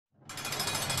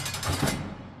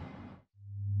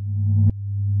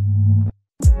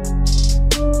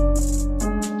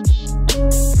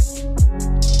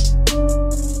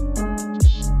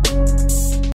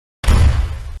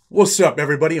What's up,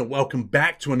 everybody, and welcome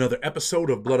back to another episode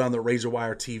of Blood on the Razor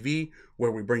Wire TV, where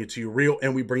we bring it to you real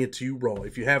and we bring it to you raw.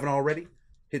 If you haven't already,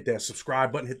 hit that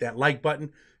subscribe button, hit that like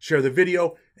button, share the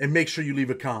video, and make sure you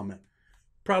leave a comment.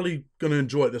 Probably going to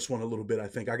enjoy this one a little bit, I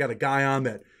think. I got a guy on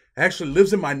that actually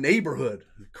lives in my neighborhood.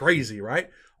 Crazy, right?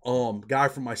 Guy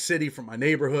from my city, from my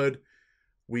neighborhood.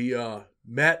 We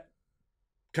met,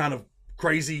 kind of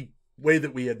crazy way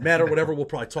that we had met or whatever. We'll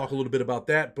probably talk a little bit about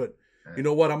that, but you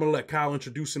know what? I'm going to let Kyle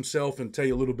introduce himself and tell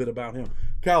you a little bit about him.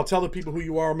 Kyle, tell the people who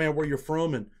you are, man, where you're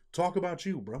from, and talk about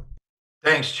you, bro.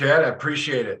 Thanks, Chad. I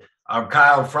appreciate it. I'm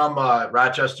Kyle. I'm from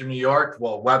Rochester, New York.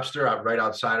 Well, Webster. I'm right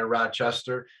outside of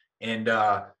Rochester. And,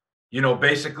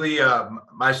 basically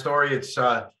my story, it's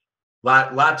a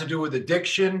lot to do with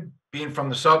addiction. Being from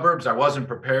the suburbs, I wasn't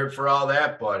prepared for all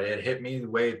that, but it hit me the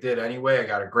way it did anyway. I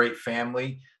got a great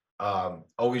family,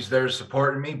 always there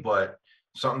supporting me, but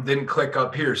something didn't click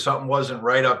up here. Something wasn't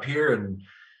right up here. And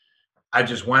I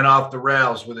just went off the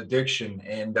rails with addiction.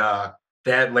 And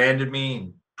that landed me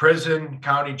in prison,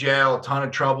 county jail, a ton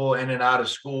of trouble in and out of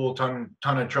school, ton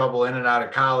of trouble in and out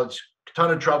of college,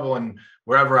 ton of trouble in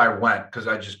wherever I went because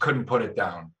I just couldn't put it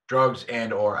down, drugs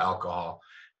and or alcohol.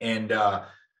 And that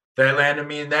landed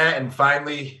me in that. And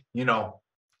finally,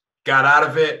 got out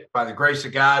of it by the grace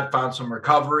of God, found some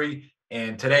recovery.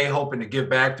 And today, hoping to give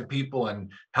back to people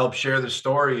and help share the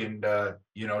story and,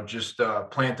 just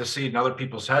plant the seed in other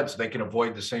people's heads so they can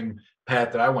avoid the same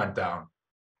path that I went down.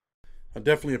 I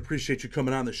definitely appreciate you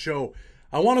coming on the show.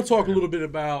 I want to talk a little bit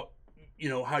about,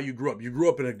 how you grew up. You grew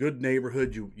up in a good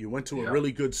neighborhood. You went to a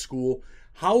really good school.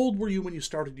 How old were you when you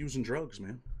started using drugs,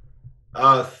 man?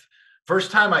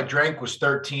 First time I drank was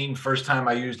 13. First time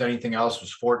I used anything else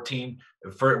was 14.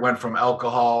 It went from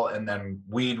alcohol and then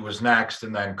weed was next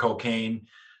and then cocaine.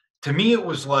 To me, it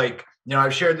was like,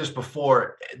 I've shared this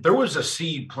before. There was a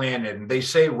seed planted and they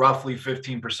say roughly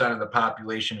 15% of the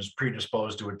population is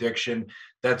predisposed to addiction.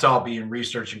 That's all being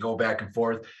researched and go back and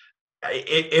forth.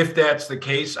 If that's the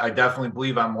case, I definitely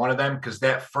believe I'm one of them because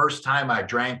that first time I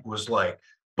drank was like,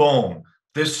 boom,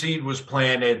 this seed was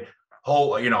planted.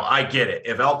 I get it.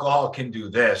 If alcohol can do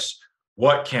this,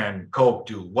 what can coke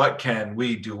do? What can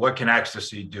weed do? What can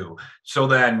ecstasy do? So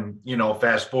then,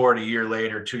 fast forward a year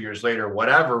later, 2 years later,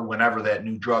 whatever, whenever that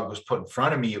new drug was put in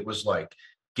front of me, it was like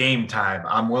game time.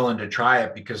 I'm willing to try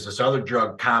it because this other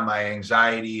drug calmed my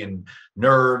anxiety and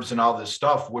nerves and all this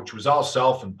stuff, which was all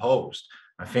self-imposed.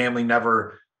 My family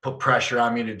never put pressure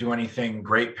on me to do anything.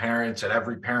 Great parents at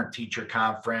every parent-teacher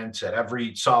conference, at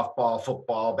every softball,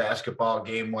 football, basketball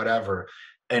game, whatever.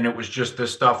 And it was just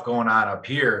this stuff going on up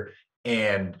here.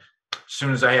 And as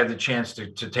soon as I had the chance to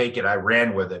take it, I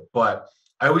ran with it. But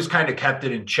I always kind of kept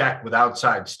it in check with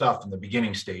outside stuff in the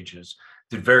beginning stages.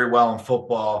 Did very well in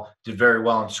football, did very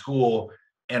well in school,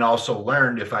 and also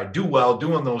learned if I do well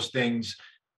doing those things,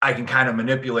 I can kind of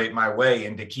manipulate my way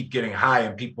and to keep getting high.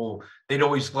 And people, they'd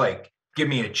always give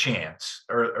me a chance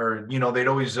or they'd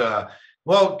always, Kyle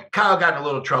got in a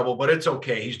little trouble, but it's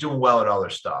okay. He's doing well at other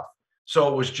stuff. So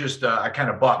it was just, I kind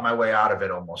of bought my way out of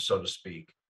it almost, so to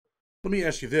speak. Let me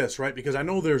ask you this, right? Because I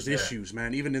know there's issues,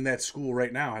 man. Even in that school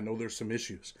right now, I know there's some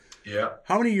issues. Yeah.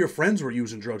 How many of your friends were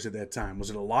using drugs at that time? Was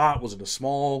it a lot? Was it a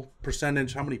small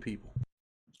percentage? How many people?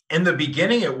 In the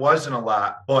beginning, it wasn't a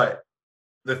lot, but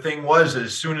the thing was,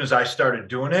 as soon as I started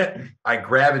doing it, I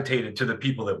gravitated to the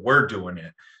people that were doing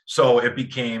it. So it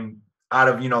became out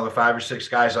of, the 5 or 6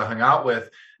 guys I hung out with,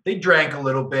 they drank a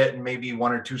little bit and maybe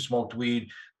 1 or 2 smoked weed.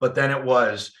 But then it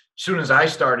was, as soon as I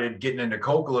started getting into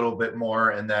coke a little bit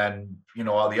more and then,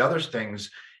 all the other things,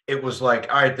 it was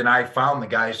like, all right, then I found the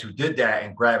guys who did that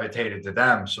and gravitated to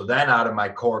them. So then out of my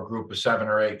core group of 7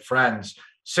 or 8 friends,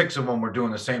 6 of them were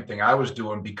doing the same thing I was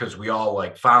doing because we all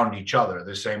found each other,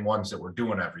 the same ones that were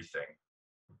doing everything,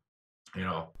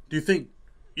 Do you think,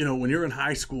 when you're in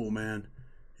high school, man,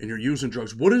 and you're using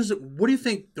drugs, what do you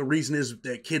think the reason is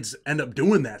that kids end up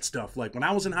doing that stuff? Like when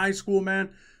I was in high school,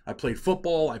 man, I played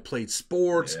football, I played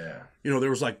sports. Yeah.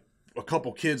 There was a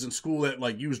couple kids in school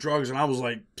that used drugs, and I was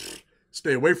like,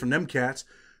 stay away from them cats.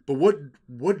 But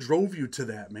what drove you to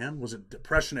that, man? Was it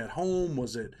depression at home?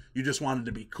 Was it you just wanted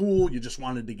to be cool? You just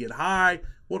wanted to get high?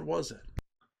 What was it?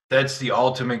 That's the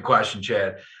ultimate question,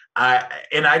 Chad.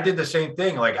 I did the same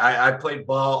thing. I played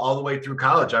ball all the way through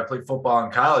college. I played football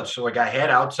in college. So I had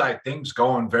outside things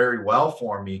going very well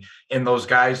for me. And those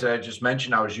guys that I just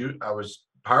mentioned, I was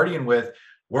partying with,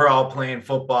 we're all playing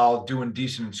football, doing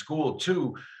decent in school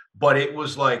too. But it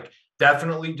was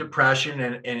definitely depression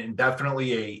and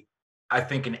definitely I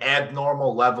think an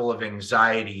abnormal level of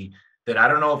anxiety that I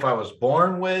don't know if I was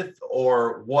born with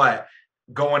or what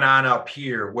going on up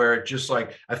here, where it just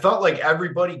I felt like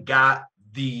everybody got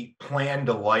the plan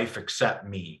to life except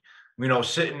me.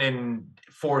 Sitting in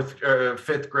fourth,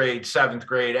 fifth grade, seventh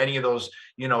grade, any of those,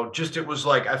 just it was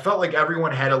like I felt like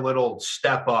everyone had a little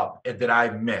step up that I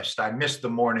missed. I missed the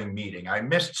morning meeting. I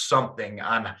missed something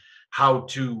on how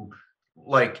to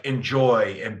like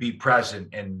enjoy and be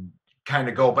present and kind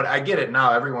of go. But I get it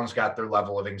now. Everyone's got their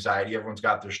level of anxiety. Everyone's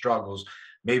got their struggles.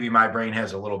 Maybe my brain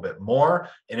has a little bit more.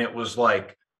 And it was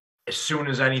like, as soon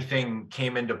as anything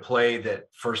came into play, that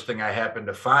first thing I happened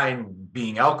to find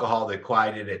being alcohol that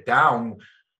quieted it down,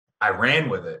 I ran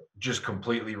with it, just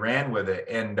completely ran with it.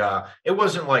 And it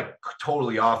wasn't like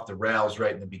totally off the rails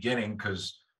right in the beginning,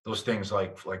 because those things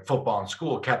like football and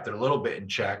school kept it a little bit in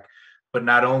check. But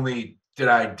not only did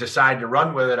I decide to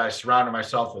run with it, I surrounded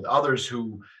myself with others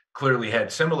who clearly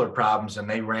had similar problems, and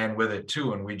they ran with it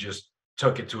too. And we just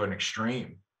took it to an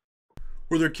extreme.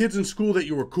 Were there kids in school that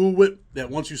you were cool with that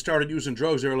once you started using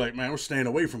drugs, they were like, man, we're staying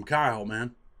away from Kyle,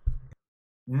 man?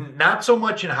 Not so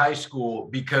much in high school,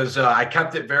 because I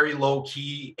kept it very low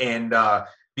key, and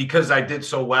because I did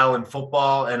so well in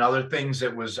football and other things, I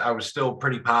was still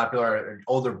pretty popular. An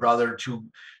older brother, 2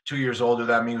 years older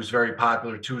than me, was very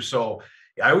popular too. So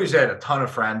I always had a ton of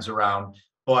friends around.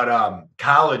 But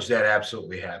college, that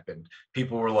absolutely happened.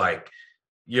 People were like,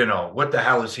 what the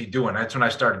hell is he doing? That's when I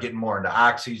started getting more into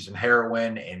oxys and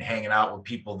heroin and hanging out with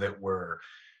people that were,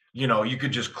 you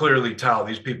could just clearly tell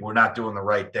these people were not doing the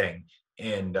right thing.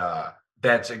 And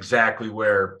that's exactly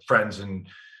where friends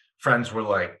were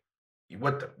like,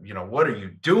 what are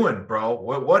you doing, bro?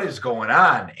 What is going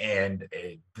on? And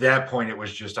at that point, it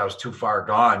was just, I was too far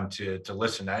gone to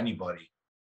listen to anybody.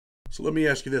 So let me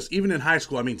ask you this. Even in high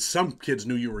school, I mean, some kids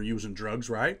knew you were using drugs,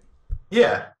 right?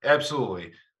 Yeah,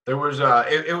 absolutely. There was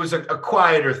it was a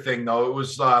quieter thing though. It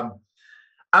was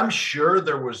I'm sure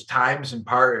there was times and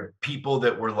part people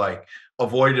that were like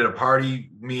avoided a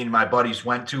party me and my buddies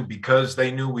went to because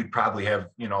they knew we'd probably have,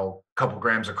 a couple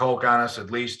grams of coke on us at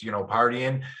least,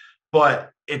 partying.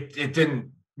 But it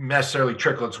didn't necessarily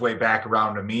trickle its way back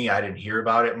around to me. I didn't hear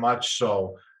about it much.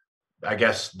 So I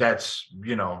guess that's,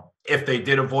 if they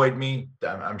did avoid me,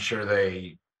 I'm sure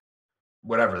they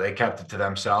kept it to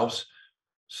themselves.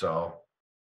 So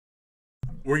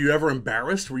Were you ever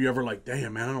embarrassed? Were you ever like,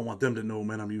 damn, man, I don't want them to know,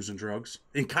 man, I'm using drugs?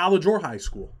 In college or high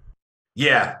school?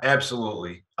 yeah,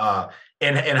 absolutely.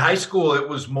 In high school, it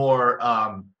was more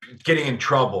getting in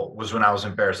trouble was when I was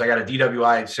embarrassed. I got a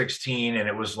DWI at 16, and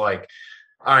it was like,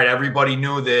 all right, everybody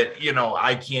knew that,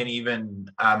 I can't even,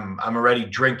 I'm already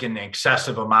drinking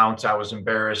excessive amounts. I was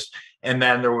embarrassed. And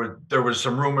then there was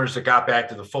some rumors that got back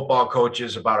to the football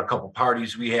coaches about a couple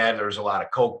parties we had. There was a lot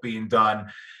of coke being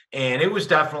done. And it was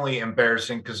definitely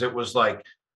embarrassing, because it was like,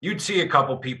 you'd see a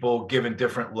couple people giving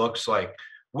different looks like,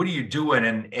 what are you doing?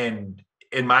 And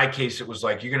in my case, it was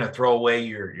like, you're going to throw away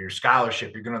your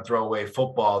scholarship. You're going to throw away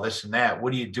football, this and that.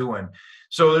 What are you doing?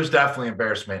 So there's definitely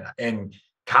embarrassment. And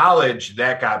college,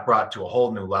 that got brought to a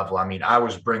whole new level. I mean, I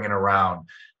was bringing around,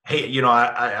 hey,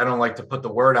 I don't like to put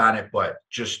the word on it, but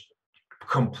just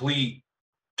complete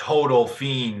total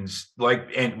fiends,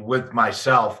 like, and with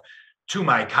myself, to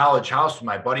my college house with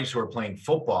my buddies who are playing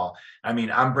football. I mean,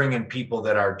 I'm bringing people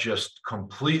that are just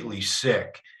completely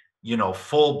sick,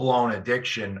 full blown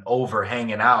addiction over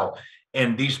hanging out.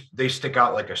 And they stick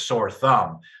out like a sore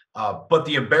thumb. But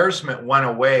the embarrassment went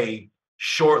away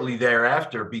shortly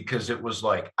thereafter, because it was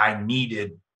like I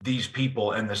needed these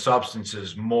people and the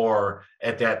substances more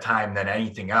at that time than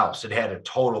anything else. It had a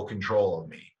total control of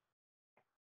me.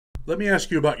 Let me ask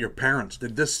you about your parents.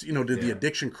 Did did the Yeah.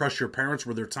 addiction crush your parents?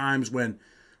 Were there times when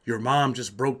your mom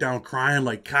just broke down crying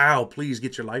like, Kyle, please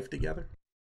get your life together?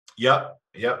 Yep.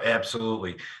 Yep.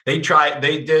 Absolutely. They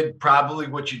did probably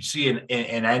what you'd see in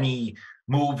any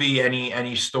movie,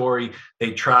 any story.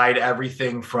 They tried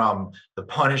everything from the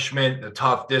punishment, the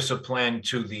tough discipline,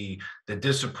 to the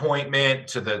disappointment,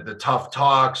 to the tough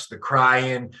talks, the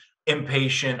crying,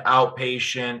 inpatient,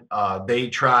 outpatient. They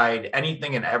tried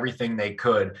anything and everything they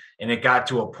could. And it got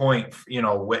to a point,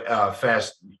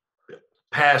 fast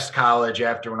past college,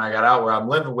 after when I got out, where I'm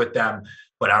living with them,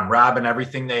 but I'm robbing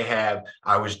everything they have.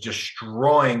 I was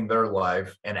destroying their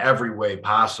life in every way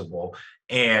possible.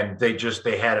 And they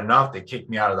had enough. They kicked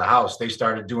me out of the house. They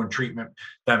started doing treatment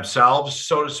themselves,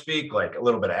 so to speak, like a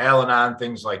little bit of Al-Anon,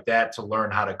 things like that, to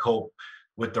learn how to cope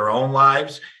with their own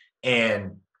lives.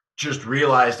 And just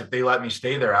realized if they let me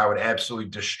stay there, I would absolutely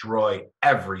destroy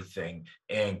everything,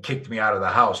 and kicked me out of the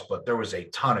house. But there was a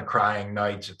ton of crying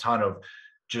nights, a ton of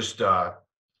just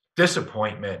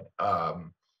disappointment.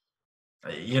 I'm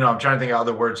trying to think of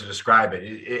other words to describe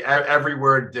it. Every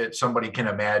word that somebody can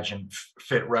imagine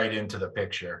fit right into the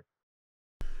picture.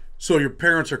 So your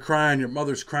parents are crying, your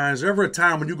mother's crying. Is there ever a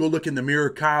time when you go look in the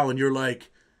mirror, Kyle, and you're like,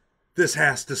 this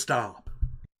has to stop?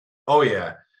 Oh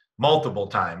yeah, multiple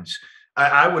times.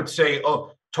 I would say,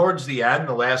 oh, towards the end,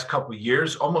 the last couple of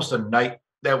years, almost a night.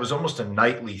 That was almost a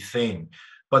nightly thing.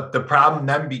 But the problem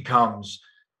then becomes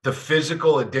the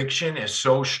physical addiction is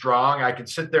so strong. I could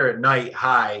sit there at night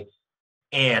high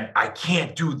and I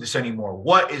can't do this anymore.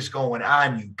 What is going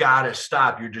on? You got to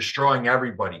stop. You're destroying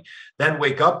everybody. Then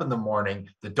wake up in the morning,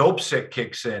 the dope sick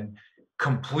kicks in.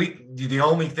 Complete. The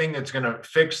only thing that's going to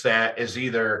fix that is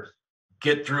either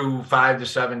get through 5 to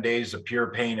 7 days of pure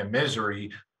pain and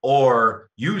misery or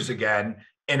use again.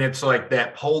 And it's like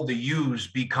that pull to use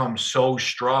becomes so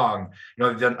strong. You know,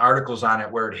 they've done articles on it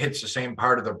where it hits the same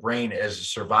part of the brain as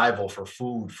survival for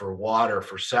food, for water,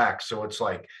 for sex. So it's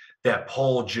like that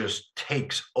pull just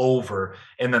takes over.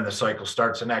 And then the cycle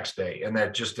starts the next day. And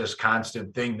that just this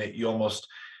constant thing that you almost,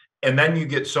 and then you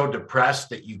get so depressed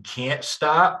that you can't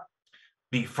stop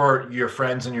for your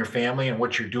friends and your family and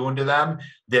what you're doing to them,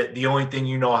 that the only thing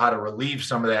you know how to relieve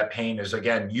some of that pain is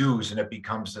again use, and it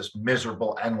becomes this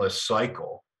miserable endless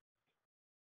cycle.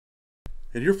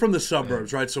 And you're from the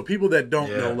suburbs, right? So people that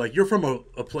don't know, Yeah. like you're from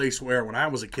a place where when I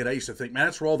was a kid, I used to think, man,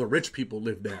 that's where all the rich people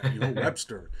lived at. You know,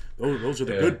 Webster. Those are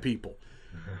the Yeah. good people.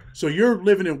 So you're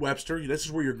living in Webster. This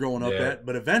is where you're growing up Yeah. at.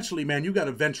 But eventually, man, you got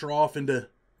to venture off into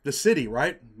the city,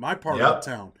 right? My part Yep. of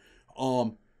the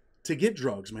town, to get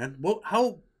drugs, man. Well,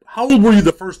 how old were you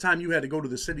the first time you had to go to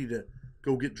the city to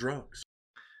go get drugs?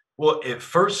 Well, it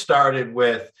first started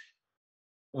with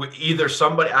either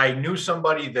somebody, I knew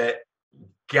somebody that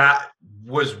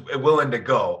was willing to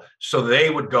go, so they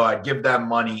would go. I'd give them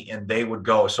money and they would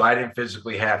go, so I didn't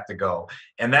physically have to go.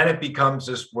 And then it becomes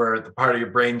this where the part of your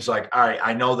brain's like, all right,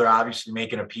 I know they're obviously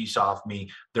making a piece off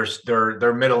me.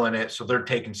 They're middling it, so they're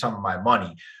taking some of my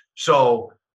money,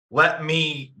 so let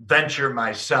me venture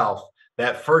myself.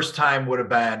 That first time would have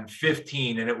been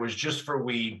 15 and it was just for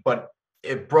weed, but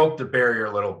it broke the barrier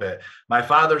a little bit. My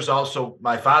father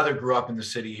grew up in the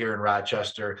city here in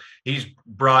Rochester. He's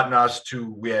brought us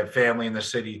to, we have family in the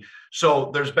city.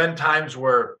 So there's been times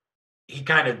where he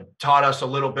kind of taught us a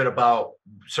little bit about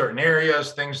certain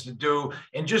areas, things to do,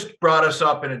 and just brought us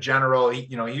up in a general,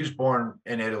 he was born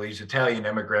in Italy. He's Italian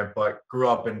immigrant, but grew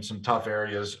up in some tough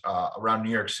areas around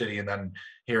New York City and then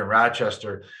here in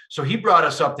Rochester. So he brought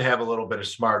us up to have a little bit of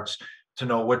smarts to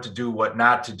know what to do, what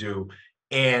not to do.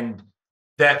 And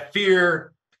that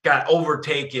fear got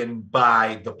overtaken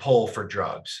by the pull for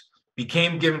drugs,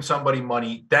 became giving somebody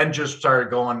money, then just started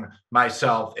going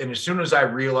myself. And as soon as I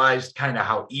realized kind of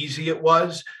how easy it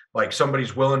was, like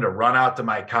somebody's willing to run out to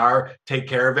my car, take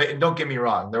care of it. And don't get me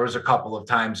wrong, there was a couple of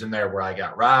times in there where I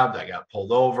got robbed, I got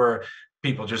pulled over,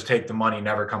 people just take the money,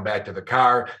 never come back to the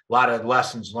car. A lot of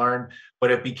lessons learned, but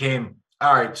it became,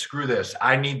 all right, screw this.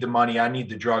 I need the money. I need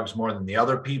the drugs more than the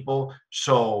other people.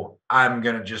 So I'm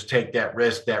going to just take that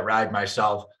risk, that ride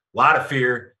myself. A lot of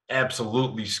fear,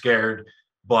 absolutely scared.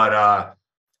 But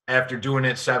after doing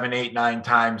it 7, 8, 9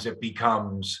 times, it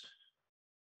becomes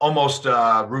almost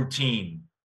routine.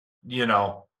 You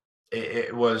know,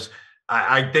 it was,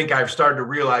 I think I've started to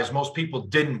realize most people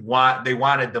they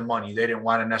wanted the money. They didn't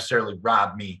want to necessarily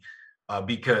rob me.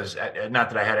 Because not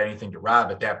that I had anything to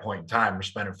rob at that point in time, we're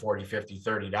spending 40, 50,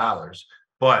 $30,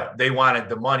 but they wanted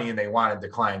the money and they wanted the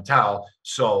clientele.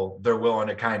 So they're willing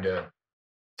to kind of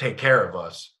take care of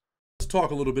us. Let's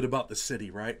talk a little bit about the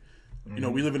city, right? Mm-hmm. You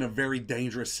know, we live in a very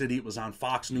dangerous city. It was on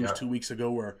Fox News Yep. 2 weeks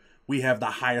ago where we have the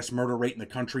highest murder rate in the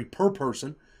country per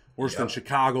person, worse than Yep.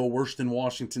 Chicago, worse than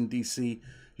Washington, D.C.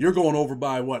 You're going over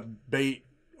by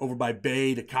over by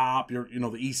Bay to Cop,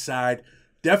 the east side.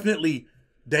 Definitely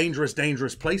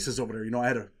dangerous places over there. You know, I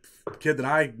had a kid that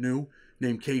I knew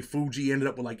named K Fuji, ended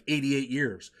up with like 88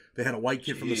 years. They had a white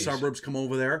kid from the suburbs come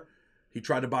over there. He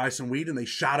tried to buy some weed and they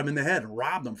shot him in the head and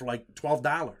robbed him for like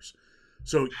 $12.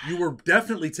 So you were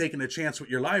definitely taking a chance with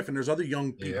your life. And there's other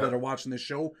young people that are watching this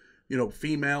show,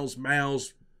 females,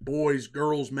 males, boys,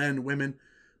 girls, men, women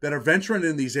that are venturing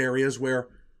in these areas where,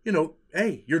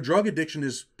 hey, your drug addiction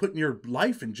is putting your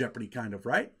life in jeopardy kind of,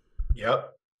 right?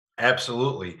 Yep.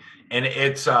 Absolutely. And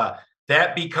it's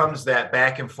that becomes that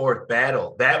back and forth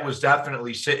battle. That was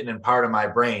definitely sitting in part of my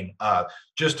brain.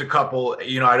 Just a couple,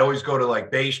 I'd always go to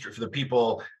like Bay Street. For the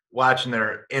people watching that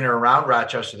are in or around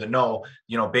Rochester that know,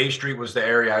 Bay Street was the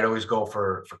area I'd always go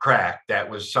for crack. That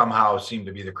was somehow seemed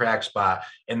to be the crack spot.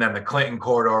 And then the Clinton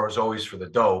corridor was always for the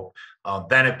dope.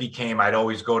 Then it became, I'd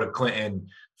always go to Clinton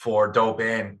for dope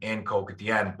and coke at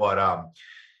the end. But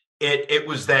it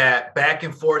was that back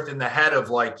and forth in the head of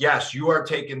like, yes, you are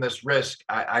taking this risk.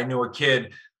 I knew a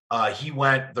kid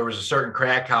There was a certain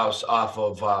crack house off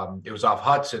of, it was off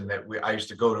Hudson that I used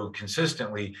to go to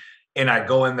consistently. And I'd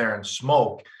go in there and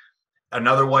smoke.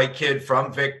 Another white kid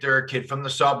from Victor, kid from the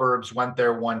suburbs, went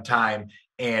there one time,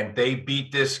 and they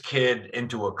beat this kid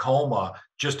into a coma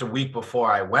just a week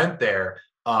before I went there.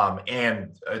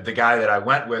 And the guy that I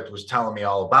went with was telling me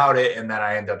all about it. And then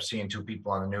I end up seeing two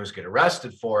people on the news get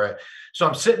arrested for it. So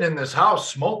I'm sitting in this house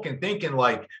smoking, thinking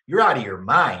like, you're out of your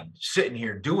mind sitting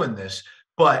here doing this.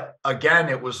 But again,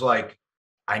 it was like,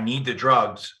 I need the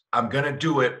drugs. I'm going to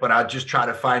do it, but I'll just try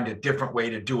to find a different way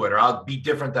to do it. Or I'll be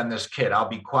different than this kid. I'll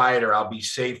be quieter. I'll be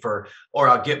safer, or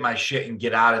I'll get my shit and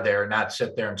get out of there and not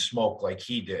sit there and smoke like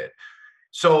he did.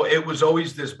 So it was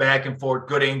always this back and forth,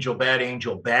 good angel, bad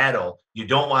angel battle. You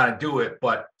don't want to do it,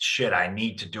 but shit, I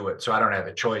need to do it. So I don't have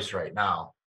a choice right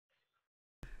now.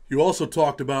 You also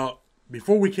talked about,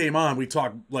 before we came on, we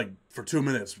talked like for 2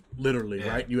 minutes, literally,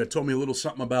 Yeah. right? You had told me a little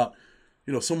something about,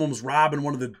 someone was robbing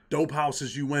one of the dope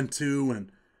houses you went to,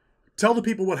 and tell the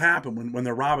people what happened when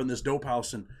they're robbing this dope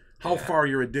house and how far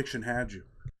your addiction had you.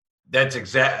 I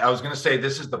was going to say,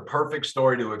 this is the perfect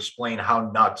story to explain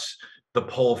how nuts the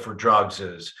pull for drugs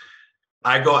is.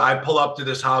 I pull up to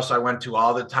this house I went to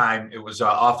all the time. It was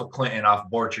off of Clinton, off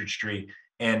Borchard Street,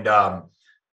 and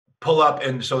pull up.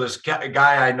 And so this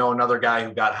guy, I know another guy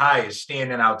who got high, is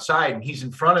standing outside, and he's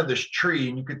in front of this tree.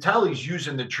 And you could tell he's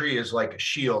using the tree as like a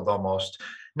shield almost.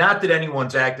 Not that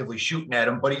anyone's actively shooting at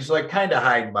him, but he's like kind of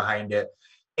hiding behind it.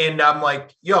 And I'm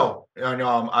like, yo,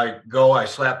 I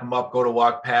slap him up, go to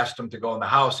walk past him to go in the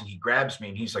house. And he grabs me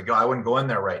and he's like, yo, I wouldn't go in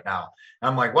there right now. And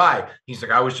I'm like, why? He's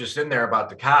like, I was just in there about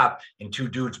the cop, and two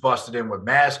dudes busted in with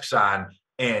masks on.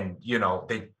 And,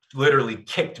 they literally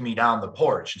kicked me down the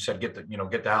porch and said, get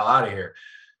the hell out of here.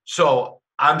 So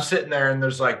I'm sitting there, and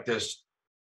there's like this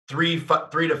 3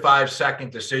 to 5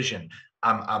 second decision.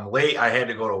 I'm late. I had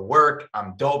to go to work.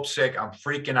 I'm dope sick. I'm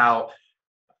freaking out.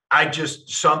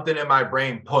 Something in my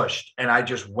brain pushed, and I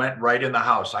just went right in the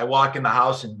house. I walk in the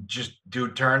house, and just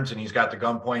dude turns, and he's got the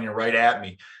gun pointing right at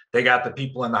me. They got the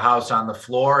people in the house on the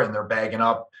floor, and they're bagging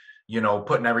up,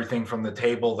 putting everything from the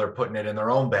table. They're putting it in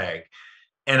their own bag.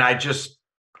 And I just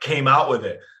came out with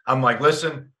it. I'm like,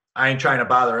 listen, I ain't trying to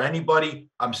bother anybody.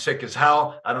 I'm sick as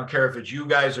hell. I don't care if it's you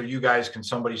guys or you guys. Can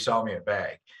somebody sell me a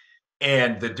bag?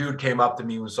 And the dude came up to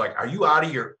me and was like, are you out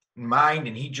of your mind?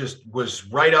 And he just was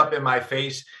right up in my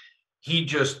face. He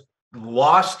just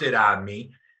lost it on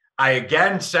me. I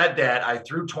again said that. I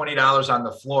threw $20 on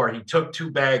the floor. He took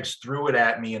 2 bags, threw it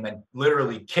at me, and then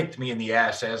literally kicked me in the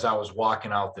ass as I was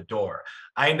walking out the door.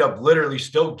 I ended up literally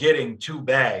still getting 2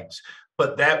 bags.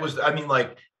 But that was,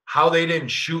 like, how they didn't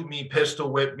shoot me,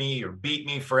 pistol whip me, or beat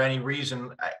me for any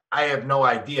reason, I have no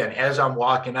idea. And as I'm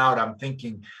walking out, I'm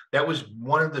thinking that was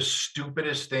one of the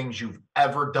stupidest things you've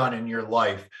ever done in your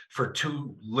life for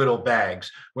 2 little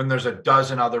bags, when there's a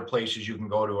dozen other places you can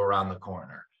go to around the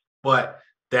corner. But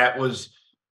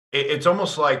it's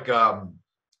almost like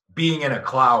being in a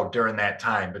cloud during that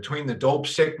time, between the dope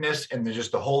sickness and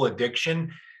just the whole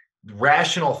addiction.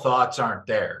 Rational thoughts aren't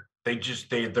there.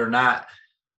 They're not.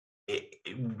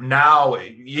 Now,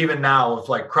 even now, if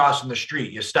like crossing the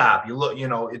street, you stop, you look,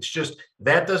 it's just,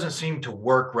 that doesn't seem to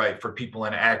work right for people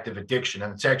in active addiction.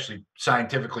 And it's actually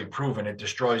scientifically proven it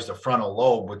destroys the frontal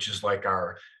lobe, which is like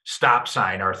our stop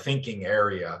sign, our thinking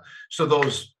area. So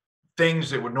those things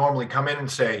that would normally come in and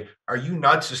say, are you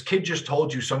nuts? This kid just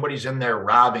told you somebody's in there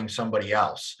robbing somebody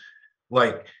else.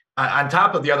 Like, on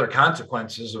top of the other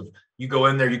consequences of, you go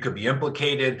in there, you could be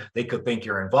implicated. They could think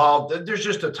you're involved. There's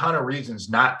just a ton of reasons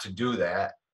not to do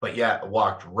that. But yeah,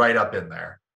 walked right up in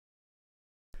there.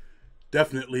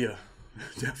 Definitely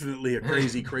a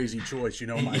crazy choice.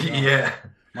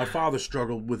 My father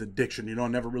struggled with addiction. I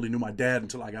never really knew my dad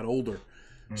until I got older.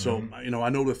 Mm-hmm. So, I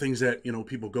know the things that,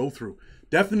 people go through.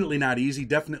 Definitely not easy.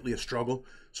 Definitely a struggle.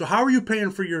 So how are you paying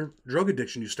for your drug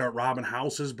addiction? You start robbing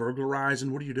houses,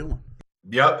 burglarizing. What are you doing?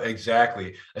 Yep,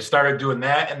 exactly. I started doing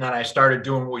that, and then I started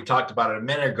doing what we talked about a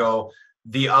minute ago.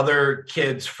 The other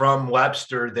kids from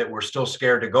Webster that were still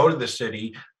scared to go to the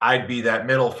city, I'd be that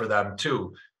middle for them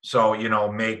too. So,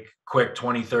 make quick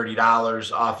 $20,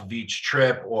 $30 off of each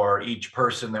trip, or each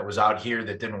person that was out here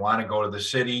that didn't want to go to the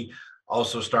city,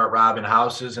 also start robbing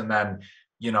houses. And then,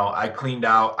 I cleaned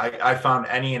out, I found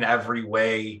any and every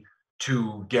way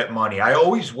to get money. I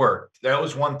always worked. That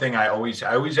was one thing I always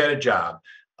had a job.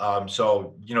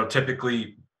 So,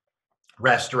 typically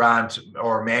restaurants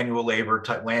or manual labor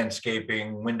type,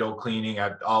 landscaping, window cleaning,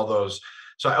 all those.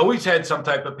 So I always had some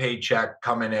type of paycheck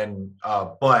coming in,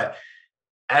 but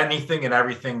anything and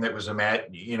everything that was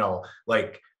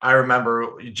like I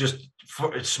remember, just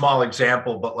for a small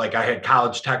example, but like I had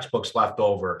college textbooks left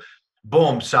over.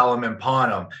 boom, sell them and pawn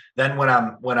them. Then when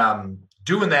I'm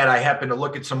doing that, I happen to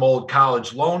look at some old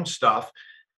college loan stuff.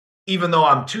 Even though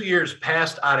I'm 2 years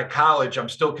past out of college, I'm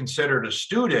still considered a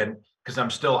student because I'm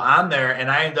still on there. And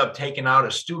I end up taking out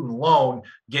a student loan,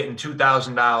 getting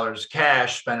 $2,000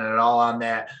 cash, spending it all on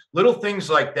that. Little things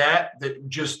like that, that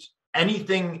just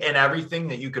anything and everything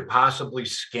that you could possibly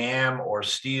scam or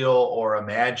steal or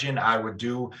imagine, I would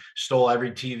do. Stole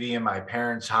every TV in my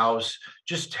parents' house,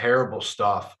 just terrible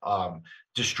stuff.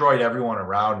 Destroyed everyone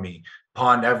around me.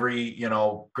 Pawned every,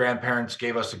 grandparents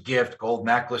gave us a gift, gold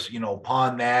necklace,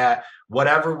 pawn that,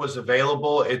 whatever was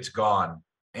available, it's gone.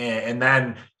 And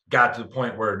then got to the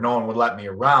point where no one would let me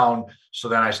around. So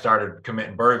then I started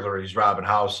committing burglaries, robbing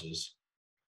houses.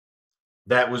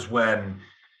 That was when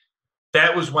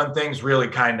things really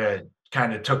kind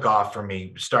of took off for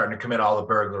me, starting to commit all the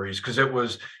burglaries, because it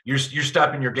was you're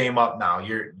stepping your game up now.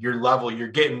 Your level, you're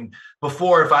getting.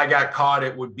 Before, if I got caught,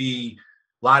 it would be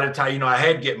a lot of time. I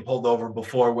had getting pulled over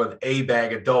before with a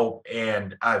bag of dope,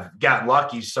 and I've gotten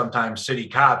lucky. Sometimes city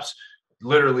cops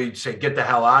literally say, "Get the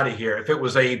hell out of here." If it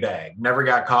was a bag, never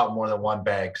got caught with more than one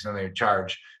bag, because then they would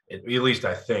charge. At least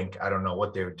I think. I don't know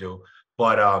what they would do,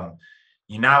 but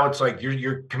now it's like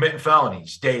you're committing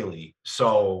felonies daily.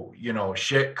 So,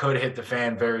 shit could hit the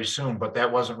fan very soon, but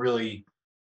that wasn't really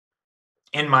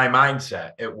in my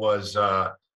mindset. It was,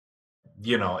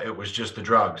 it was just the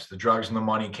drugs. The drugs and the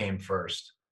money came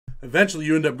first. Eventually,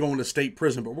 you end up going to state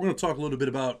prison, but we're going to talk a little bit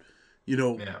about,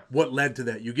 Yeah. what led to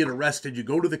that. You get arrested, you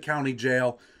go to the county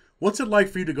jail. What's it like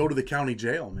for you to go to the county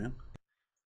jail, man?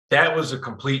 That was a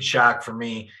complete shock for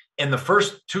me. And the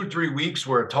first 2, 3 weeks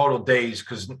were a total daze,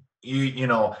 because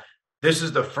this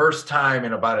is the first time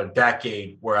in about a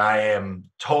decade where I am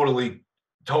totally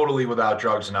without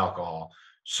drugs and alcohol.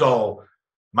 So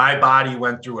my body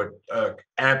went through a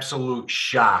absolute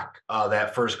shock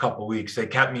that first couple of weeks. They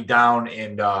kept me down,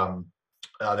 and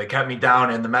they kept me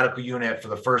down in the medical unit for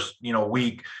the first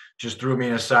week. Just threw me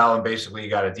in a cell and basically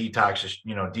got a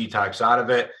detox out of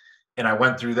it. And I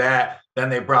went through that. Then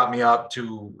they brought me up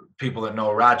to, people that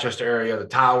know Rochester area, the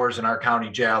Towers in our county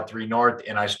jail, 3 North.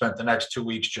 And I spent the next 2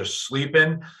 weeks just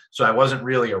sleeping. So I wasn't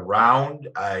really around.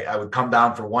 I would come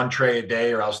down for one tray a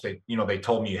day, or else they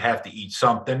told me you have to eat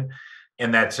something,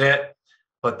 and that's it.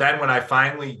 But then when I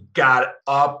finally got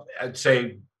up, I'd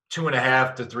say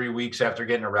 2.5 to 3 weeks after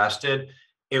getting arrested,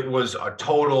 it was a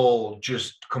total,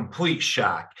 just complete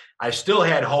shock. I still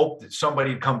had hope that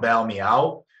somebody'd come bail me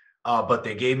out. But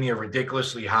they gave me a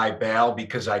ridiculously high bail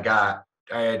because I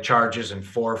had charges in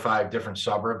 4 or 5 different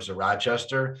suburbs of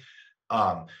Rochester.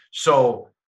 So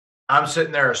I'm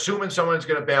sitting there assuming someone's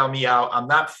going to bail me out. I'm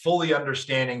not fully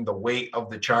understanding the weight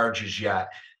of the charges yet.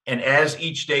 And as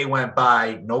each day went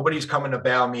by, nobody's coming to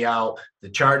bail me out. The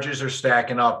charges are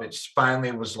stacking up. It's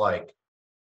finally was like,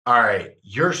 all right,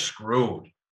 you're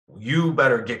screwed. You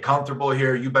better get comfortable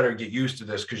here. You better get used to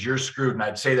this, because you're screwed. And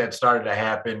I'd say that started to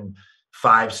happen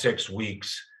 5, 6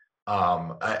 weeks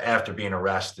after being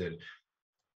arrested.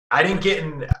 I didn't get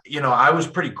in, I was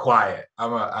pretty quiet.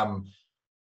 I'm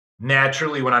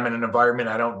naturally, when I'm in an environment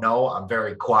I don't know, I'm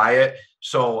very quiet.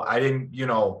 So I didn't,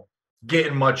 get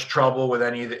in much trouble with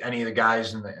any of the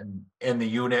guys in the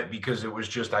unit, because it was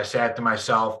just, I sat to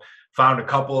myself, found a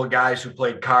couple of guys who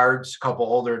played cards, a couple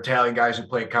older Italian guys who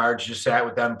played cards, just sat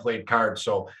with them, played cards.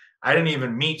 So I didn't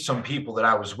even meet some people that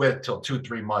I was with till 2,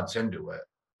 3 months into it.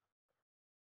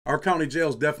 Our county jail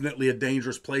is definitely a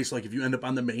dangerous place. Like if you end up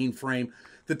on the mainframe,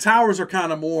 the towers are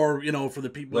kind of more, for the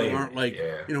people that aren't like,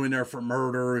 Yeah. In there for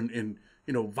murder and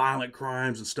violent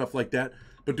crimes and stuff like that.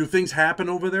 But do things happen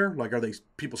over there? Like, are they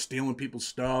people stealing people's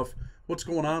stuff? What's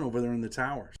going on over there in the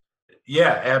towers?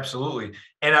 Yeah, absolutely.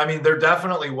 And I mean, there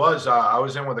definitely was. I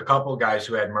was in with a couple of guys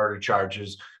who had murder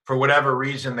charges. For whatever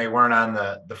reason, they weren't on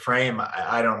the frame.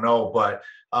 I don't know, but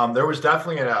there was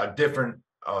definitely a different,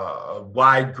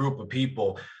 wide group of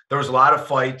people. There was a lot of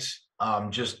fights.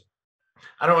 Just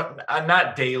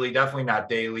not daily, definitely not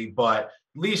daily, but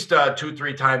at least 2,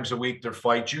 3 times a week there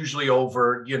fights. Usually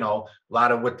over, a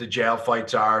lot of what the jail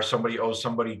fights are. Somebody owes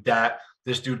somebody debt.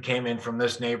 This dude came in from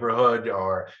this neighborhood,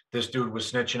 or this dude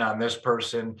was snitching on this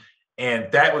person.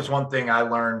 And that was one thing I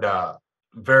learned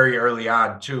very early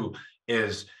on too,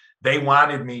 is they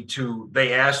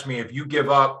asked me, if you give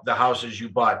up the houses you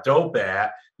bought dope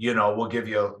at, we'll give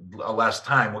you a less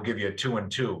time. We'll give you a 2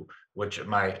 and 2, which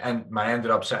my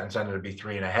ended up sentence ended up be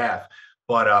 3.5.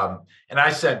 But and I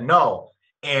said no.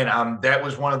 And that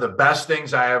was one of the best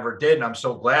things I ever did. And I'm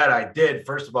so glad I did.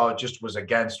 First of all, it just was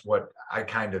against what I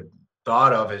kind of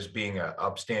thought of as being an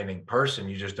upstanding person.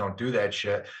 You just don't do that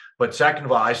shit. But second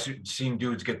of all, I seen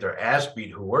dudes get their ass beat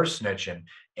who were snitching.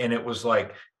 And it was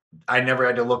like, I never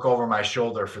had to look over my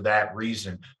shoulder for that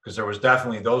reason, because there was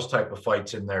definitely those type of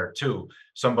fights in there too.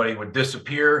 Somebody would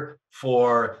disappear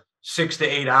for 6 to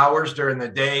 8 hours during the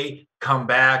day, come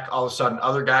back, all of a sudden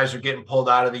other guys are getting pulled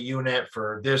out of the unit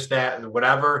for this, that,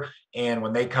 whatever. And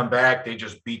when they come back, they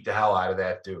just beat the hell out of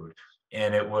that dude.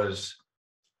 And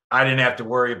I didn't have to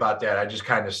worry about that. I just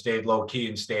kind of stayed low key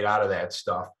and stayed out of that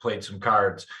stuff, played some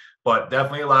cards, but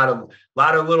definitely a lot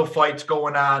of little fights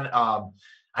going on.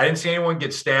 I didn't see anyone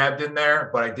get stabbed in there,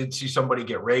 but I did see somebody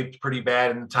get raped pretty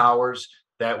bad in the towers.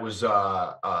 That was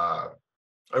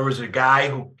there was a guy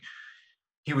who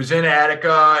he was in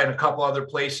Attica and a couple other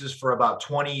places for about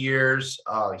 20 years.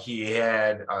 He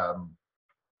had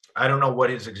I don't know what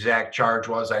his exact charge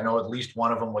was. I know at least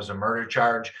one of them was a murder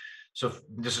charge. So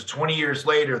this is 20 years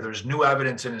later. There's new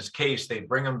evidence in his case. They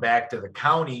bring him back to the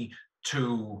county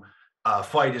to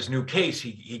fight his new case.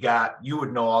 He got, you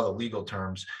would know all the legal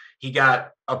terms, he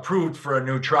got approved for a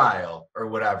new trial or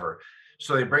whatever.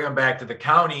 So they bring him back to the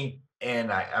county.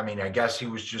 And I mean, I guess he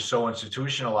was just so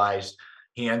institutionalized.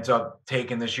 He ends up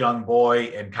taking this young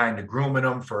boy and kind of grooming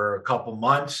him for a couple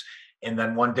months. And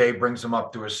then one day brings him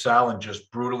up to his cell and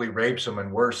just brutally rapes him.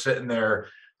 And we're sitting there,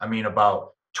 I mean,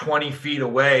 about 20 feet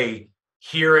away,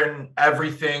 hearing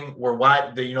everything. We're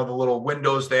the little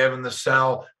windows they have in the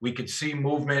cell. We could see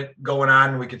movement going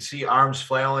on. We could see arms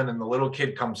flailing, and the little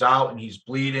kid comes out and he's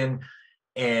bleeding.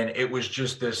 And it was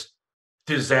just this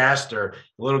disaster.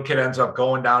 The little kid ends up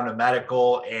going down to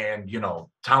medical and,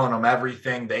 telling them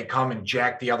everything. They come and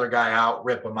jack the other guy out,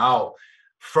 rip him out.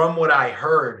 From what I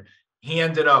heard, he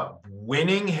ended up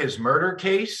winning his murder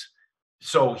case.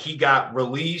 So he got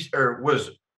released, or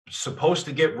was supposed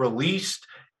to get released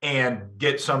and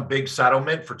get some big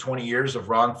settlement for 20 years of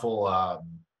wrongful,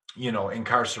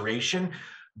 incarceration,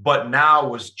 but now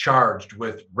was charged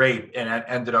with rape and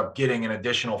ended up getting an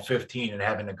additional 15 and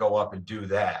having to go up and do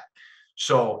that.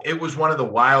 So it was one of the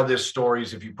wildest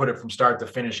stories. If you put it from start to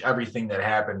finish, everything that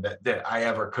happened that I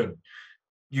ever could,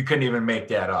 you couldn't even make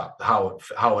that up, how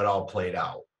it all played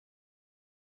out.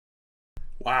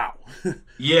 Wow.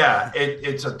 Yeah,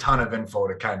 it's a ton of info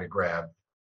to kind of grab.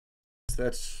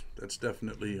 That's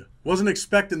definitely wasn't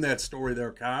expecting that story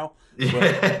there, Kyle.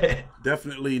 But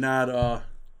definitely not.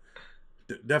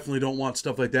 Definitely don't want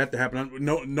stuff like that to happen.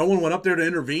 No one went up there to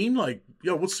intervene. Like,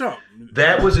 yo, what's up?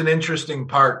 That was an interesting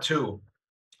part too.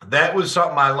 That was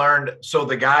something I learned. So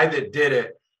the guy that did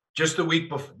it, just the week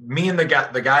before, me and the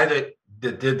guy that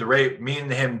did the rape, me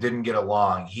and him didn't get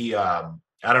along. He, I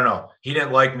don't know, he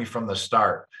didn't like me from the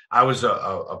start. I was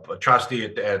a trustee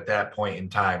at that point in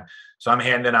time. So I'm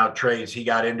handing out trays. He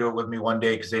got into it with me one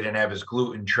day because they didn't have his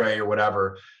gluten tray or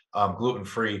whatever,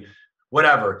 gluten-free,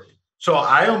 whatever. So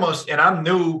I'm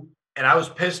new and I was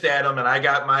pissed at him, and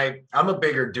I'm a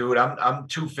bigger dude. I'm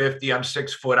 250, I'm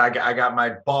 6 foot. I got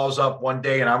my balls up one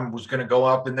day and I was going to go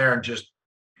up in there and just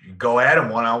go at him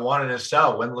one-on-one in his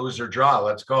cell, win, lose or draw.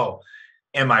 Let's go.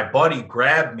 And my buddy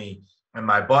grabbed me. And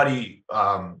my buddy,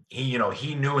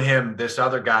 he knew him, this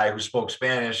other guy who spoke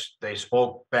Spanish. They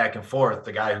spoke back and forth,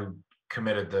 the guy who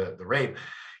committed the rape.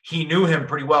 He knew him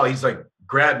pretty well. He's like,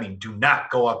 grab me, do not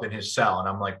go up in his cell. And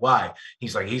I'm like, why?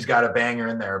 He's like, he's got a banger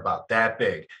in there about that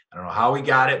big. I don't know how he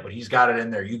got it, but he's got it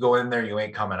in there. You go in there, you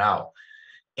ain't coming out.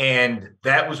 And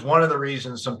that was one of the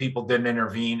reasons some people didn't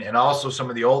intervene. And also some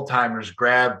of the old timers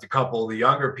grabbed a couple of the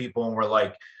younger people and were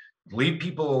like, leave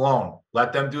people alone.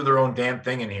 Let them do their own damn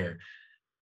thing in here.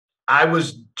 I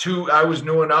was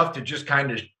new enough to just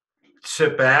kind of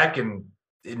sit back, and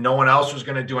no one else was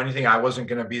going to do anything. I wasn't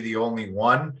going to be the only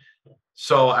one.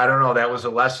 So I don't know. That was a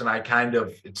lesson.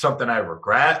 It's something I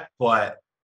regret, but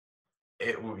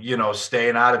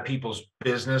staying out of people's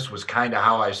business was kind of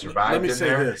how I survived. Let me say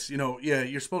this,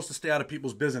 you're supposed to stay out of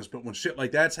people's business, but when shit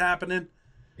like that's happening,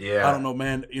 yeah, I don't know,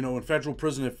 man. In federal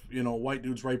prison, if a white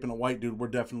dude's raping a white dude, we're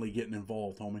definitely getting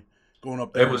involved, homie. Going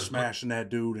up there and smashing that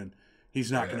dude, and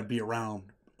he's not going to be around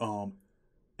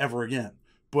ever again.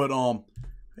 But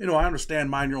I understand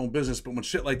mind your own business, but when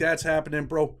shit like that's happening,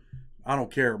 bro, I don't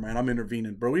care, man. I'm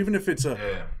intervening, bro. Even if it's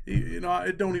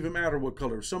it don't even matter what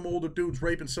color. If some older dude's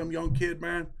raping some young kid,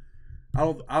 man,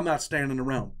 I'm not standing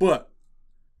around. But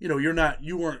you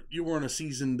weren't a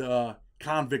seasoned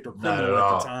convict or criminal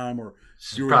at the time, or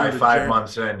you were probably 5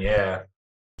 months in, yeah.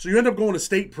 So you end up going to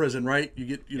state prison, right? You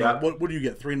get what do you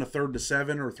get? 3 1/3 to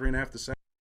 7 or 3 1/2 to 7?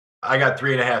 I got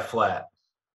 3 1/2 flat.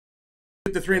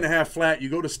 You get the 3 1/2 flat. You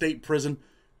go to state prison.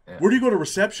 Yeah. Where do you go to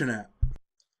reception at?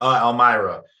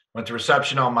 Elmira. Went to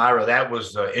reception Elmira. That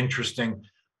was interesting.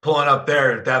 Pulling up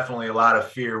there, definitely a lot of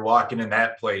fear walking in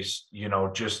that place.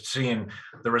 Just seeing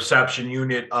the reception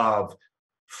unit of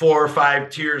 4 or 5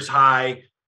 tiers high,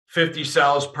 50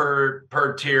 cells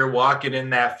per tier, walking in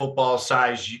that football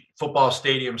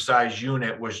stadium size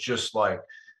unit was just like,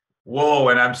 whoa.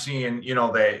 And I'm seeing,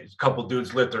 a couple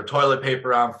dudes lit their toilet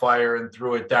paper on fire and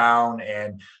threw it down.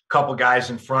 And a couple guys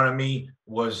in front of me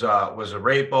was a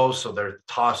rapo. So they're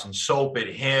tossing soap at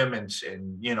him and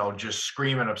just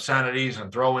screaming obscenities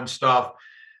and throwing stuff.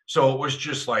 So it was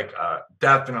just like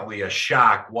definitely a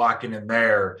shock walking in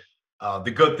there.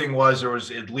 The good thing was there was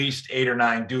at least 8 or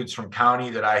 9 dudes from county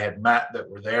that I had met that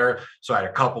were there. So I had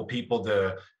a couple people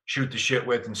to shoot the shit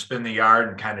with and spin the yard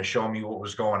and kind of show me what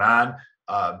was going on.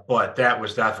 But that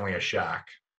was definitely a shock.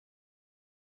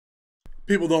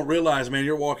 People don't realize, man,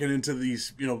 you're walking into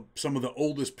these, some of the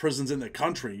oldest prisons in the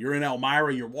country. You're in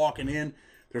Elmira, you're walking in.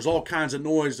 There's all kinds of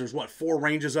noise. There's 4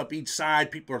 ranges up each side.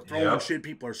 People are throwing shit.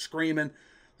 People are screaming.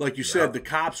 Like you said, the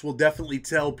cops will definitely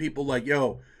tell people like,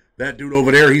 yo, that dude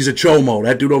over there, he's a chomo.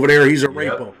 That dude over there, he's a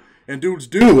rapo. And dudes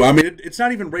do. I mean, it's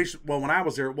not even racial. Well, when I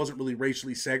was there, it wasn't really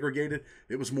racially segregated.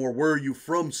 It was more, where are you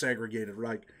from segregated.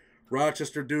 Like,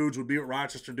 Rochester dudes would be with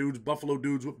Rochester dudes, Buffalo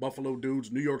dudes with Buffalo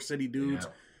dudes, New York City dudes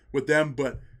with them.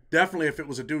 But definitely if it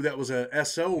was a dude that was a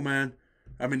SO, man,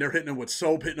 I mean, they're hitting them with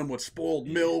soap, hitting them with spoiled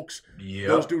milks.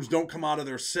 Those dudes don't come out of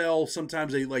their cell.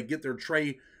 Sometimes they, get their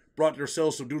tray brought to their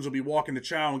cell, so dudes will be walking to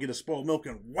chow and get a spoiled milk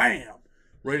and wham,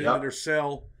 right into their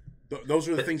cell. Those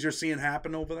are the things you're seeing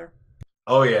happen over there?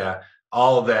 Oh, yeah.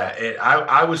 All of that.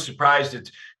 I was surprised.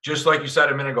 It's just like you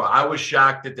said a minute ago. I was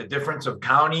shocked at the difference of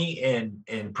county and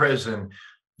in prison,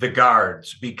 the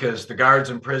guards, because the guards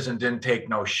in prison didn't take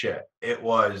no shit. It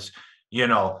was,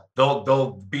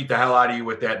 they'll beat the hell out of you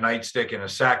with that nightstick in a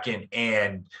second.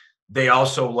 And they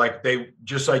also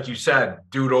just like you said,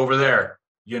 dude over there,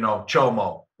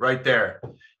 chomo right there.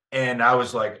 And I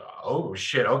was like, oh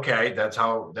shit, okay, that's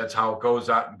how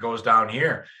it goes down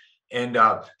here. And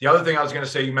the other thing I was going to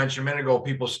say, you mentioned a minute ago,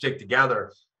 people stick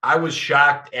together. I was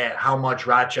shocked at how much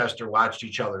Rochester watched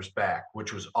each other's back,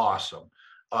 which was awesome.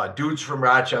 Dudes from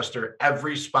Rochester,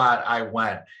 every spot I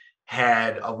went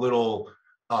had a little,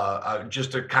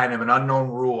 just a kind of an unknown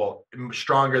rule,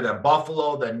 stronger than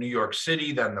Buffalo, than New York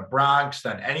City, than the Bronx,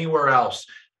 than anywhere else.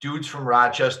 Dudes from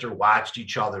Rochester watched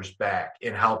each other's back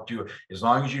and helped you. As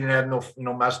long as you didn't have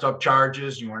no messed up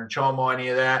charges, you weren't chomo, any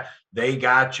of that, they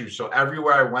got you. So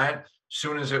everywhere I went, as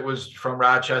soon as it was from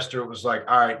Rochester, it was like,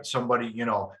 all right, somebody,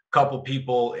 a couple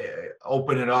people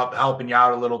open it up, helping you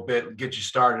out a little bit, get you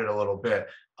started a little bit,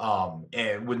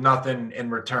 and with nothing in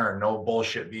return, no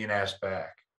bullshit being asked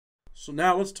back. So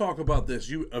now let's talk about this.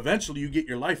 You eventually get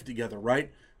your life together,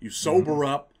 right? You sober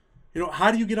up. How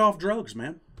do you get off drugs,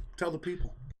 man? Tell the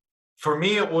people. For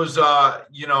me, it was, I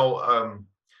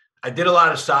did a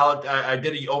lot of I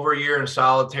did over a year in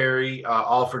solitary,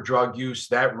 all for drug use.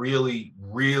 That really,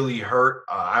 really hurt.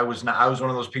 I was one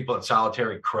of those people that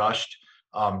solitary crushed,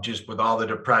 just with all the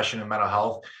depression and mental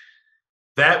health.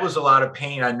 That was a lot of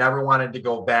pain I never wanted to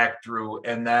go back through.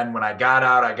 And then when I got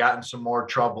out, I got in some more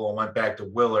trouble and went back to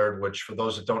Willard, which for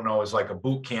those that don't know is like a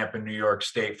boot camp in New York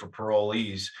State for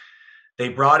parolees. They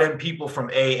brought in people from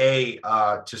AA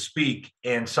to speak,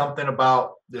 and something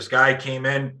about this guy came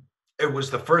in. It was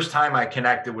the first time I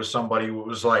connected with somebody who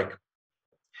was like,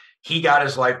 he got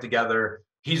his life together.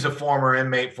 He's a former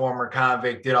inmate, former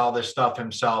convict, did all this stuff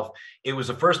himself. It was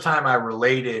the first time I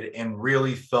related and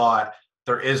really thought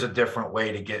there is a different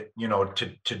way to get,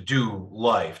 to do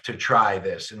life, to try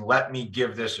this, and let me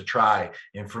give this a try.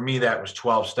 And for me, that was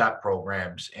 12-step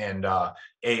programs, and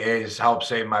AA's helped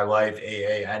save my life,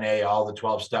 AA, NA, all the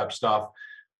 12-step stuff.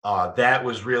 That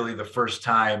was really the first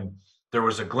time there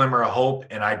was a glimmer of hope,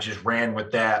 and I just ran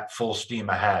with that full steam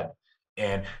ahead.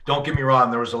 And don't get me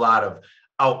wrong, there was a lot of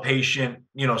outpatient,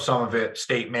 some of it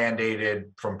state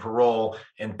mandated from parole,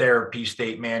 and therapy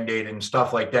state mandated and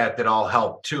stuff like that, that all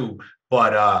helped too.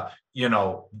 But,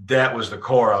 that was the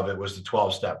core of it, was the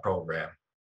 12-step program.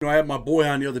 I had my boy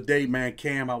on the other day, man,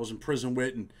 Cam, I was in prison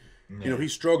with, and,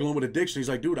 he's struggling with addiction. He's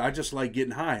like, dude, I just like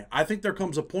getting high. I think there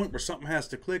comes a point where something has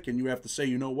to click, and you have to say,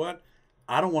 you know what?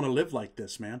 I don't want to live like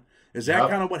this, man. Is that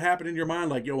kind of what happened in your mind?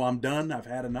 Like, yo, I'm done. I've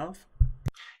had enough.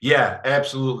 Yeah,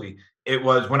 absolutely. It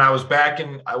was when I was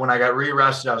when I got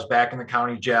rearrested, I was back in the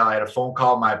county jail. I had a phone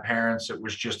call with my parents. It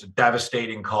was just a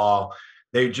devastating call.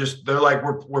 They're like,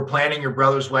 we're planning your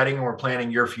brother's wedding and we're planning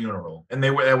your funeral. And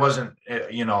it wasn't,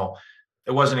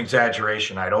 it wasn't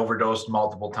exaggeration. I'd overdosed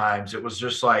multiple times. It was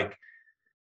just like,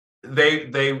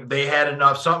 they had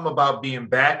enough, something about being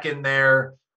back in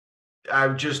there. I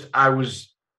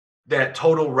was that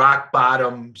total rock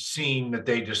bottom scene that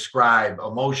they describe,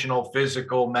 emotional,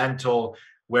 physical, mental,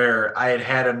 where I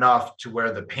had enough to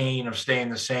where the pain of staying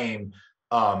the same,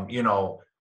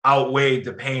 outweighed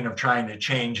the pain of trying to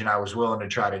change, and I was willing to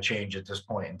try to change at this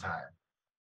point in time.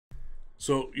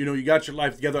 So, you know, you got your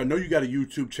life together. I know you got a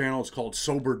YouTube channel. It's called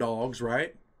Sober Dogs,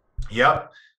 right?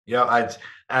 Yep. Yeah.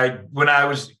 When I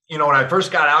was, when I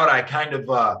first got out, I kind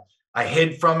of, I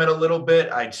hid from it a little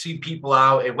bit. I'd see people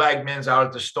out at Wegmans, out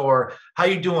at the store. How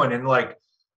you doing? And like,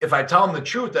 if I tell them the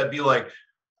truth, I'd be like,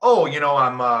 oh,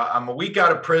 I'm a week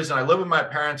out of prison. I live with my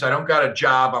parents. I don't got a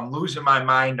job. I'm losing my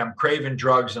mind. I'm craving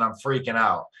drugs and I'm freaking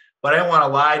out. But I didn't want to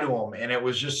lie to them. And it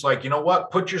was just like, you know what?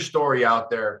 Put your story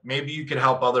out there. Maybe you could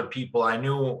help other people. I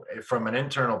knew from an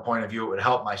internal point of view, it would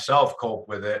help myself cope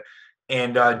with it.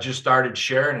 And just started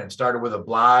sharing it. Started with a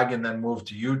blog and then moved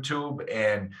to YouTube.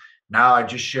 And now I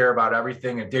just share about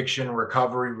everything addiction,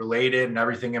 recovery related, and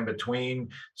everything in between,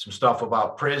 some stuff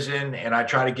about prison. And I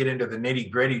try to get into the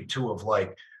nitty gritty too of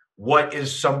like, what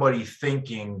is somebody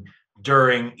thinking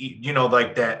during,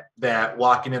 like that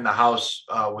walking in the house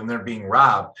when they're being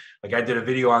robbed. Like I did a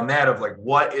video on that of like,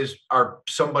 are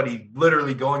somebody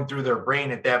literally going through their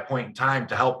brain at that point in time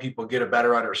to help people get a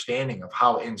better understanding of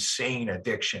how insane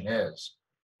addiction is.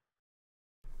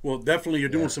 Well, definitely you're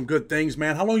doing some good things,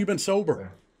 man. How long you been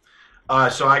sober?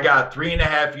 So I got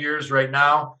 3.5 years right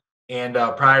now. And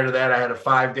prior to that, I had a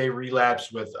 5-day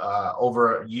relapse with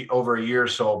over a year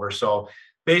sober. So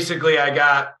basically I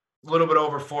got a little bit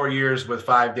over 4 years with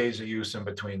 5 days of use in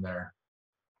between there.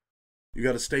 You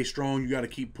got to stay strong. You got to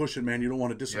keep pushing, man. You don't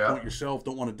want to disappoint yourself.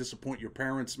 Don't want to disappoint your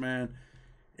parents, man.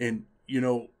 And,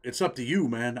 it's up to you,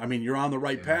 man. I mean, you're on the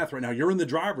right path right now. You're in the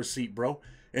driver's seat, bro.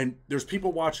 And there's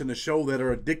people watching the show that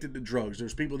are addicted to drugs.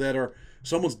 There's people that are,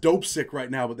 someone's dope sick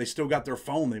right now, but they still got their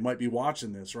phone. They might be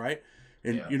watching this, right?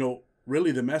 And,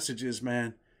 really the message is,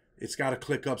 man, it's got to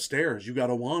click upstairs. You got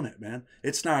to want it, man.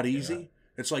 It's not easy. Yeah.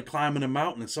 It's like climbing a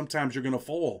mountain, and sometimes you're going to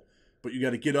fall, but you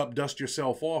got to get up, dust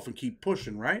yourself off, and keep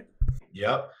pushing, right?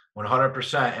 Yep,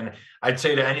 100%. And I'd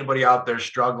say to anybody out there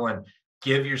struggling,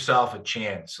 give yourself a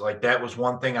chance. Like that was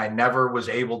one thing I never was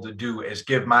able to do, is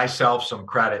give myself some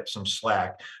credit, some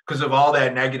slack, because of all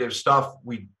that negative stuff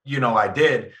I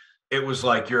did. It was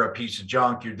like, you're a piece of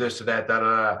junk, you're this or that, da,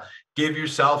 da, da. Give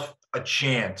yourself a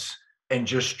chance and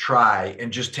just try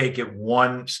and just take it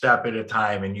one step at a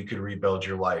time, and you could rebuild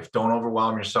your life. Don't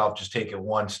overwhelm yourself. Just take it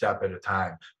one step at a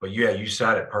time. But yeah, you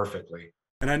said it perfectly.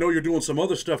 And I know you're doing some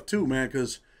other stuff too, man,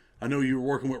 because I know you were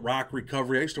working with Rock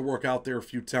Recovery. I used to work out there a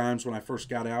few times when I first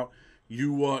got out.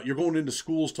 You're going into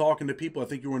schools talking to people. I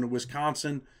think you were in the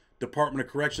Wisconsin Department of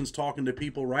Corrections talking to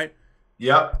people, right?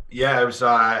 Yep. Yeah, it was.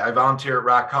 I volunteer at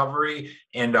Rock Recovery,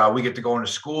 and we get to go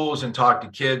into schools and talk to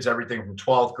kids, everything from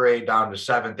 12th grade down to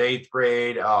 7th, 8th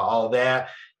grade, all that.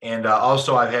 And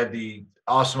also, I've had the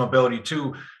awesome ability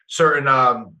to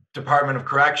certain Department of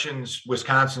Corrections,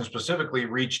 Wisconsin specifically,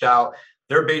 reached out.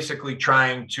 They're basically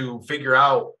trying to figure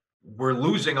out, we're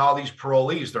losing all these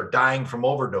parolees. They're dying from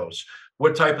overdose.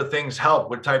 What type of things help?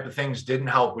 What type of things didn't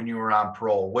help when you were on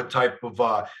parole? What type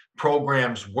of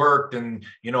programs worked? And,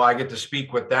 I get to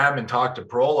speak with them and talk to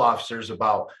parole officers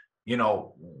about,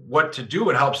 what to do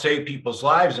and help save people's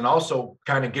lives, and also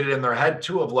kind of get it in their head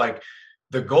too of like,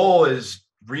 the goal is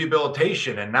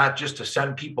rehabilitation and not just to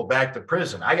send people back to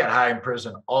prison. I got high in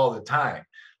prison all the time.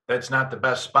 That's not the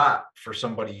best spot for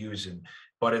somebody using.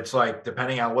 But it's like,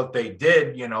 depending on what they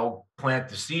did, plant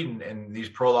the seed in these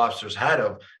parole officers' head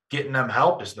of getting them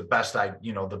help is the best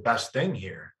the best thing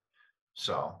here.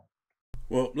 So.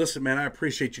 Well, listen, man, I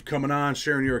appreciate you coming on,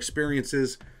 sharing your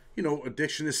experiences.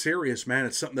 Addiction is serious, man.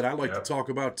 It's something that I like to talk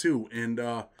about too. And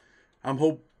I'm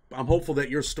hopeful that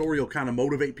your story will kind of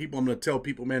motivate people. I'm going to tell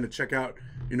people, man, to check out,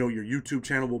 your YouTube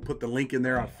channel. We'll put the link in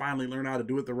there. I finally learned how to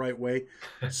do it the right way.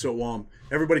 So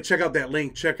everybody check out that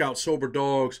link. Check out Sober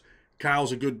Dogs.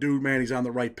 Kyle's a good dude, man. He's on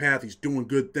the right path. He's doing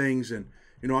good things. And,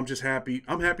 I'm just happy.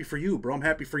 I'm happy for you, bro. I'm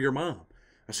happy for your mom.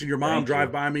 I seen your mom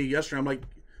drive by me yesterday. I'm like,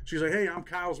 she's like, hey, I'm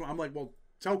Kyle's mom. I'm like, well,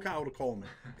 tell Kyle to call me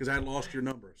because I lost your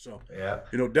number. So,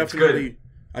 definitely,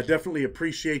 I definitely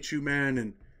appreciate you, man,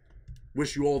 and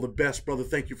wish you all the best, brother.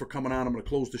 Thank you for coming on. I'm going to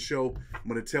close the show. I'm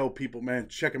going to tell people, man,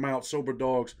 check them out. Sober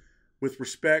Dogs with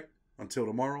respect. Until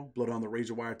tomorrow, Blood on the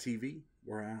Razor Wire TV.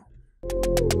 We're out.